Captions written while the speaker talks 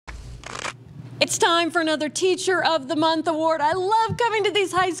It's time for another Teacher of the Month award. I love coming to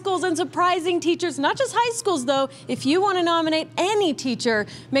these high schools and surprising teachers, not just high schools though. If you want to nominate any teacher,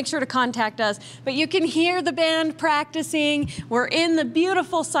 make sure to contact us. But you can hear the band practicing. We're in the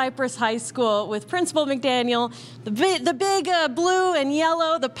beautiful Cypress High School with Principal McDaniel, the big blue and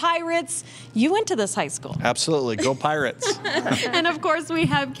yellow, the Pirates. You went to this high school. Absolutely, go Pirates. And of course we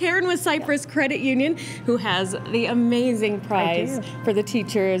have Karen with Cypress Credit Union, who has the amazing prize for the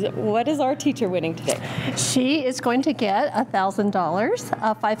teachers. What is our teacher winning today? She is going to get $1,000,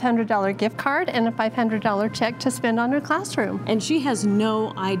 a $500 gift card, and a $500 check to spend on her classroom. And she has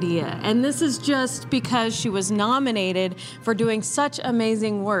no idea. And this is just because she was nominated for doing such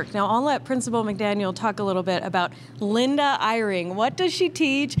amazing work. Now I'll let Principal McDaniel talk a little bit about Linda Eyring. What does she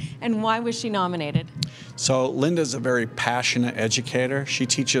teach and why was she nominated? So Linda's a very passionate educator. She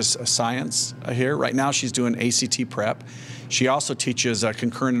teaches science here. Right now she's doing ACT prep. She also teaches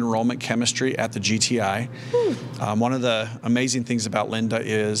concurrent enrollment chemistry at the GTI. One of the amazing things about Linda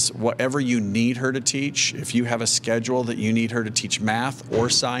is whatever you need her to teach, if you have a schedule that you need her to teach math or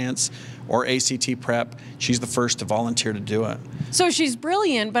science or ACT prep, she's the first to volunteer to do it. So she's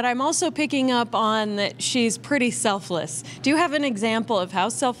brilliant, but I'm also picking up on that she's pretty selfless. Do you have an example of how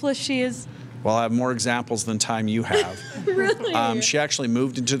selfless she is? Well, I have more examples than time you have. Really? She actually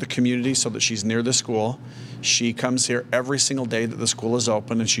moved into the community so that she's near the school. She comes here every single day that the school is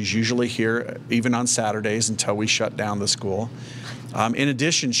open, and she's usually here even on Saturdays until we shut down the school. In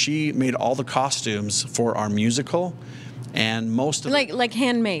addition, she made all the costumes for our musical, and most of it, like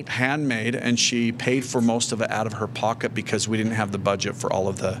handmade. Handmade, and she paid for most of it out of her pocket because we didn't have the budget for all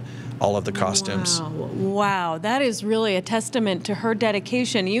of the costumes. Wow, that is really a testament to her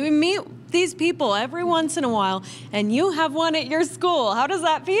dedication. You meet these people every once in a while, and you have one at your school. How does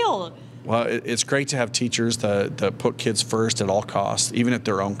that feel? Well, it's great to have teachers that put kids first at all costs, even at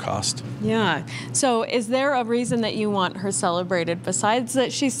their own cost. Yeah. So is there a reason that you want her celebrated, besides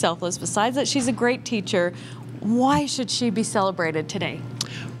that she's selfless, besides that she's a great teacher? Why should she be celebrated today?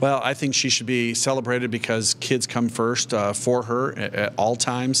 Well, I think she should be celebrated because kids come first for her at all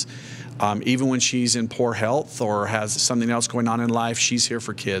times. Even when she's in poor health or has something else going on in life, she's here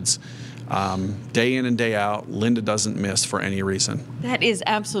for kids. Day in and day out, Linda doesn't miss for any reason. That is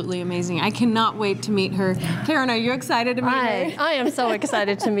absolutely amazing. I cannot wait to meet her. Karen, are you excited to meet her? I am so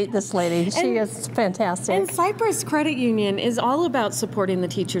excited to meet this lady. She is fantastic. And Cypress Credit Union is all about supporting the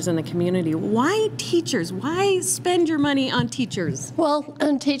teachers in the community. Why teachers? Why spend your money on teachers? Well,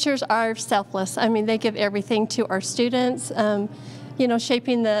 teachers are selfless. I mean, they give everything to our students. You know,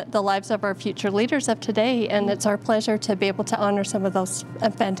 shaping the lives of our future leaders of today, and it's our pleasure to be able to honor some of those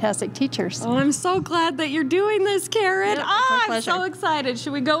fantastic teachers. Oh, I'm so glad that you're doing this, Karen. Yep, I'm so excited.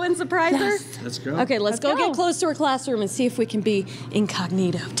 Should we go and surprise her? Let's go. Okay, let's go get close to her classroom and see if we can be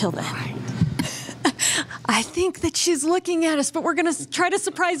incognito till then. I think that she's looking at us, but we're going to try to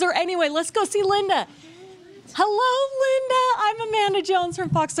surprise her anyway. Let's go see Linda. Hello, Linda. I'm Amanda Jones from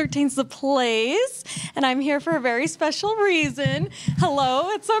Fox 13's The Plays, and I'm here for a very special reason.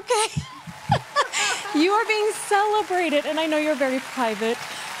 Hello, it's okay. You are being celebrated, and I know you're a very private,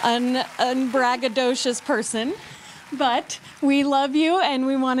 unbraggadocious person, but we love you, and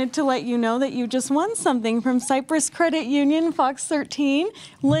we wanted to let you know that you just won something from Cypress Credit Union, Fox 13.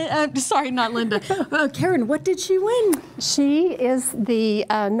 Sorry, not Linda. Karen, what did she win? She is the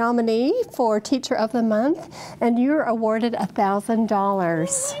nominee for Teacher of the Month, and you're awarded $1,000.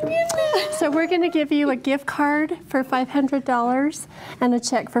 Oh my goodness. So we're going to give you a gift card for $500 and a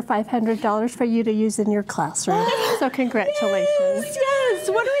check for $500 for you to use in your classroom. So congratulations. Yes.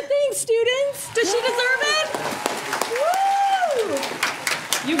 What do we think, students? Does she deserve it?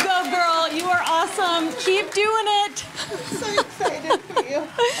 You go, girl. You are awesome. Keep doing it. I'm so excited for you.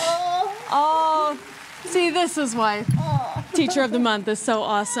 Oh, see, this is why Teacher of the Month is so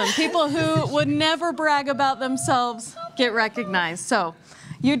awesome. People who would never brag about themselves get recognized. So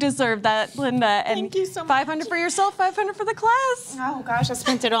you deserve that, Linda. And thank you so much. 500 for yourself, 500 for the class. Oh gosh, I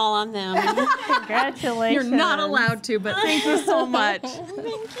spent it all on them. Congratulations. You're not allowed to, but thank you so much.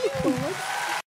 Thank you.